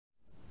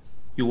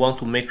You want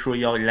to make sure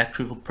your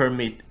electrical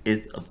permit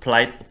is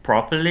applied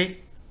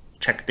properly?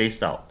 Check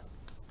this out.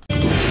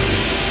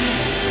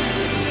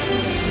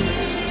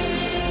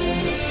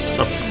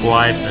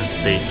 Subscribe and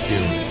stay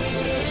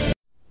tuned.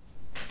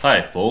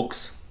 Hi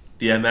folks,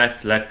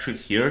 DMX Electric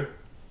here.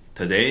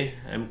 Today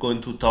I'm going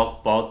to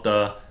talk about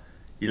the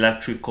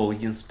electrical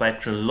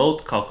inspection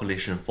load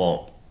calculation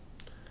form.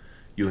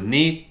 You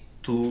need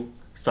to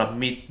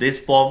submit this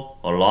form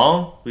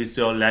along with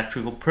your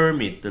electrical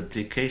permit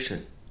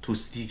application to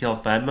City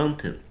of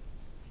Edmonton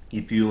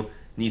if you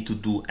need to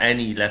do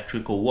any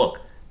electrical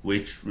work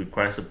which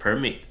requires a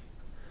permit.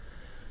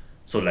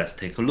 So let's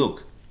take a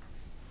look.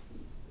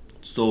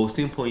 So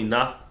simple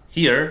enough.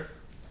 Here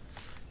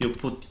you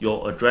put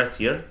your address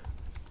here,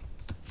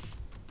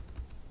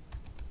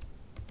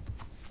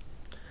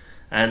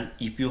 and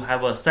if you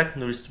have a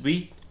secondary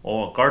suite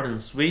or a garden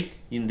suite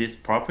in this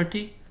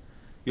property,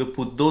 you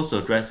put those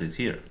addresses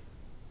here.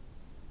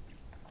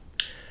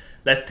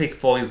 Let's take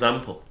for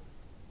example,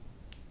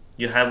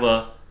 you have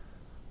a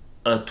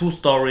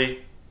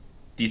 2-story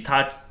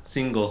detached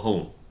single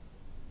home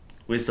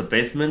with a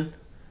basement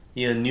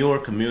in a newer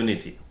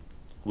community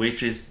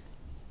which is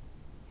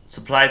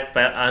supplied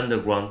by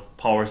underground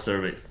power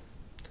service.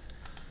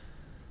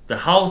 The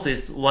house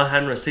is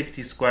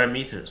 160 square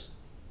meters,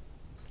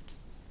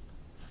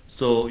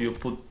 so you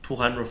put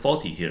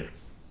 240 here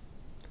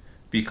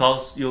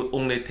because you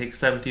only take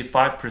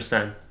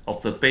 75%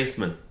 of the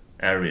basement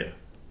area.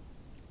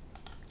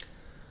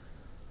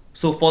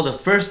 So for the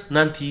first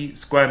 90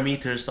 square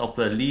meters of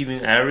the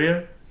living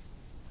area,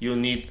 you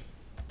need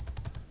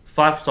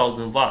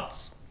 5,000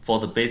 watts for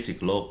the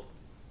basic load.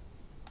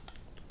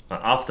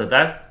 After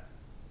that,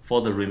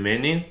 for the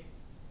remaining,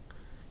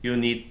 you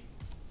need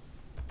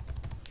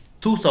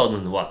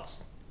 2,000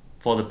 watts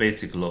for the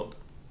basic load.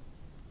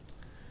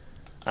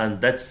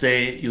 And let's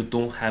say you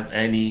don't have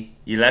any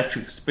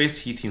electric space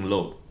heating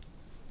load.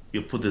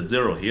 You put a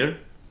 0 here.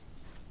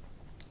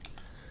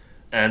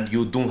 And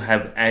you don't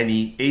have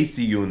any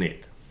AC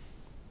unit.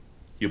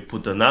 You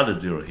put another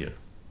 0 here.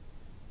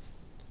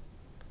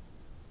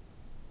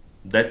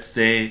 Let's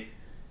say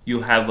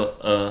you have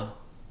a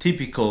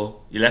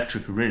typical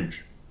electric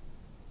range.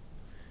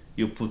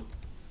 You put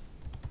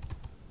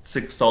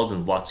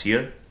 6,000 watts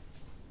here.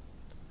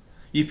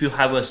 If you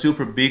have a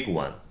super big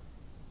one,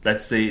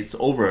 let's say it's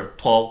over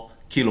 12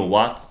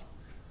 kilowatts,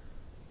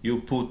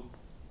 you put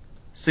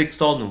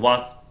 6,000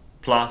 watts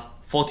plus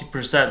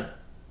 40%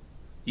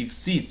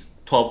 exceeds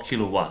 12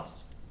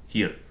 kilowatts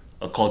here,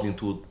 according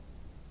to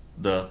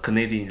the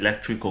Canadian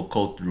Electrical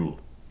Code rule.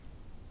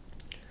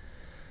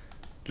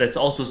 Let's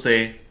also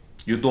say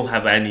you don't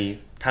have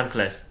any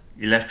tankless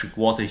electric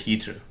water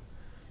heater.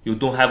 You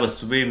don't have a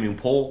swimming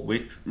pool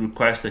which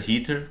requires a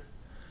heater.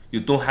 You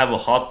don't have a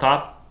hot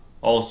tub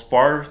or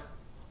spa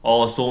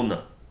or a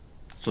sauna.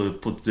 So you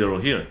put 0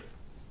 here.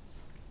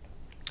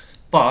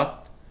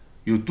 But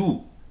you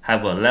do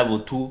have a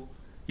level 2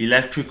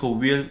 electrical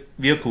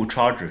vehicle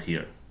charger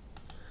here.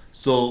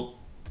 So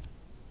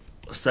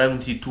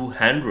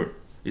 7200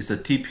 is a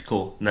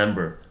typical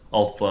number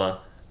of a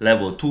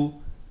level 2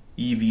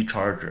 EV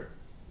charger.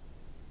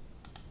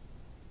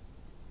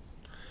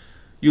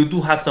 You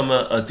do have some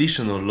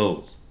additional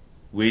loads,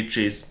 which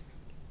is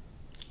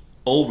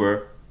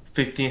over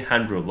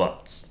 1500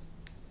 watts.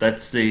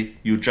 Let's say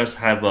you just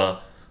have a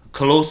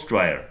clothes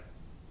dryer,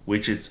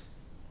 which is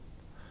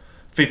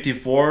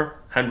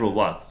 5400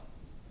 watts.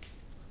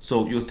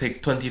 So you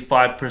take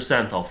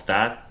 25% of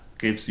that,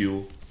 gives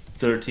you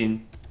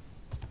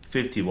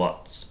 1350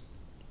 watts.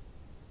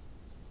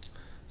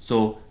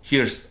 So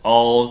here's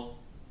all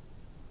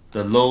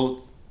the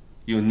load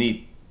you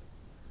need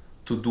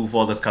to do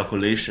for the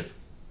calculation.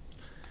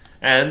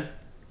 And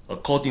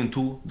according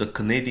to the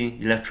Canadian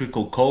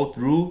Electrical Code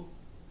rule,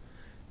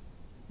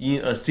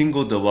 in a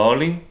single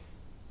dwelling,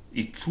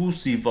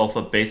 exclusive of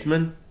a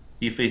basement,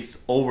 if it's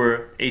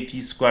over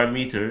 80 square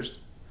meters,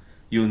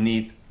 you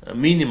need a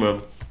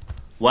minimum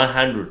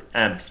 100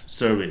 amps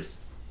service.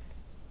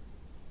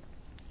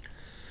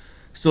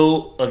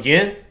 So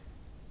again,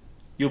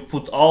 you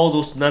put all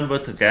those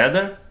numbers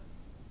together,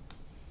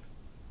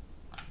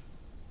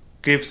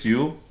 gives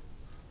you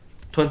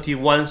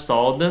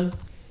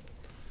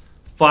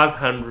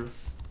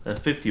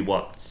 21,550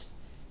 watts.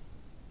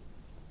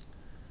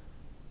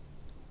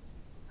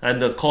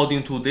 And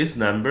according to this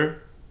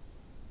number,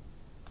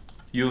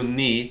 you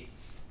need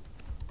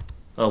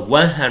a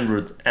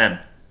 100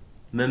 amp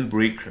main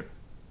breaker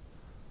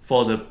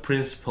for the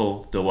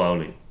principal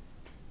dwelling.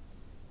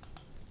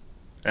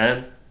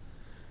 And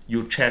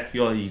you check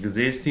your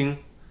existing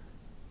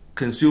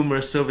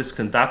consumer service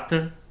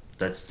conductor.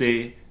 Let's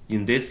say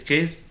in this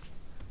case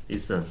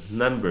it's a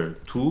number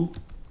 2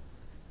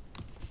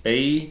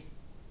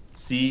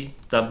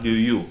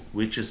 ACWU,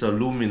 which is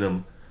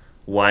aluminum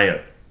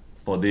wire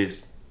for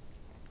this.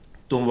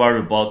 Don't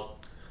worry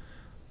about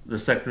the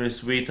secondary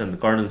suite and the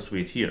garden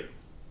suite here.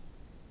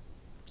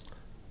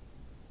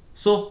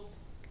 So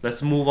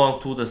let's move on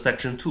to the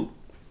section 2.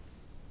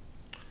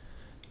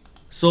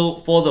 So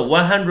for the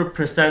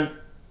 100%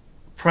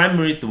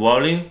 primary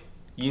dwelling,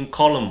 in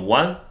column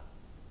 1,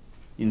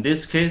 in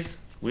this case,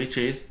 which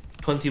is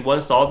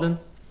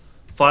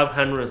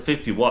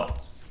 21,550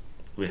 watts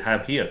we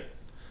have here.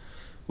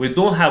 We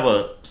don't have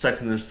a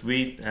secondary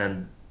suite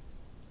and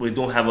we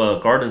don't have a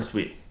garden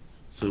suite,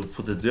 so we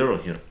put a 0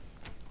 here.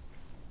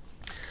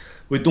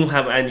 We don't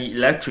have any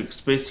electric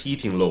space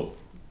heating load,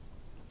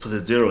 put a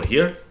 0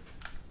 here.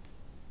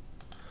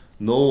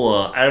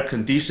 No air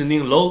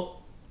conditioning load,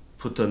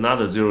 put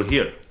another 0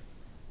 here.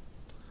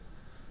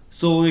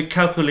 So we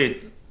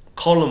calculate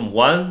column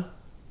 1,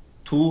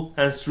 2,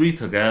 and 3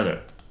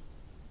 together.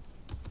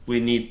 We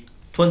need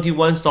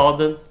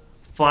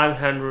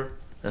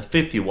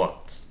 21,550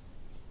 watts.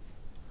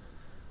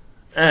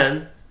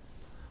 And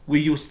we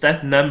use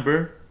that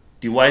number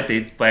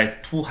divided by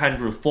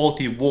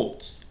 240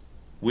 volts,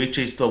 which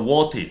is the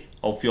voltage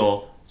of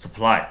your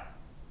supply.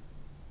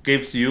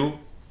 Gives you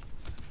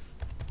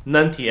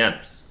 90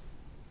 amps.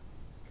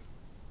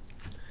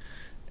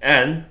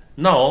 And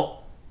now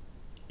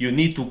you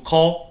need to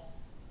call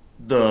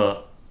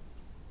the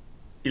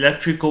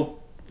electrical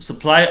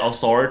supply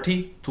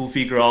authority to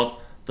figure out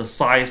the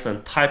size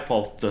and type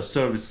of the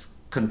service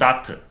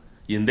conductor.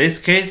 In this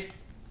case,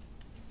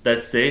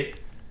 let's say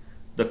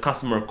the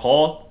customer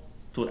called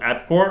to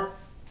AppCore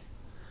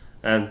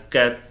and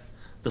get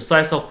the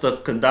size of the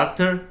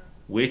conductor,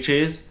 which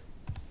is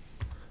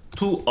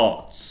 2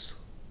 aughts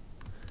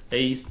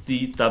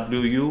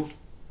ACWU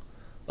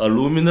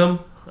aluminum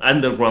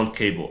underground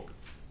cable,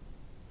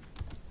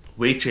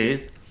 which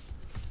is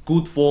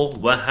good for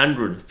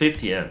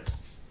 150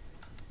 amps.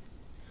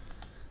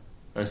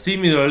 And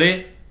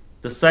similarly,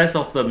 the size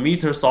of the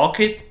meter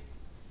socket,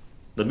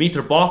 the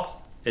meter box,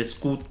 is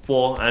good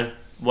for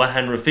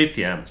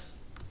 150 amps.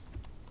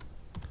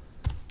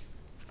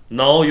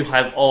 Now you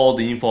have all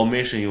the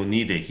information you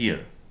needed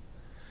here.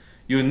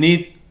 You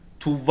need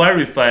to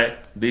verify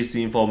this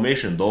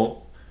information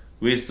though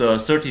with the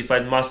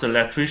certified master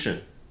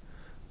electrician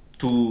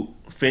to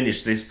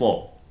finish this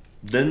form.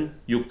 Then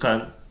you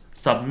can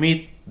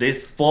submit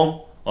this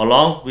form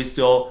along with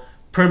your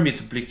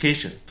permit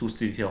application to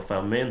City of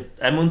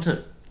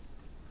Edmonton.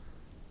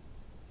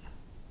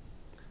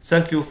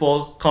 Thank you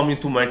for coming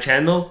to my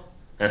channel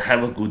and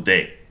have a good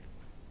day.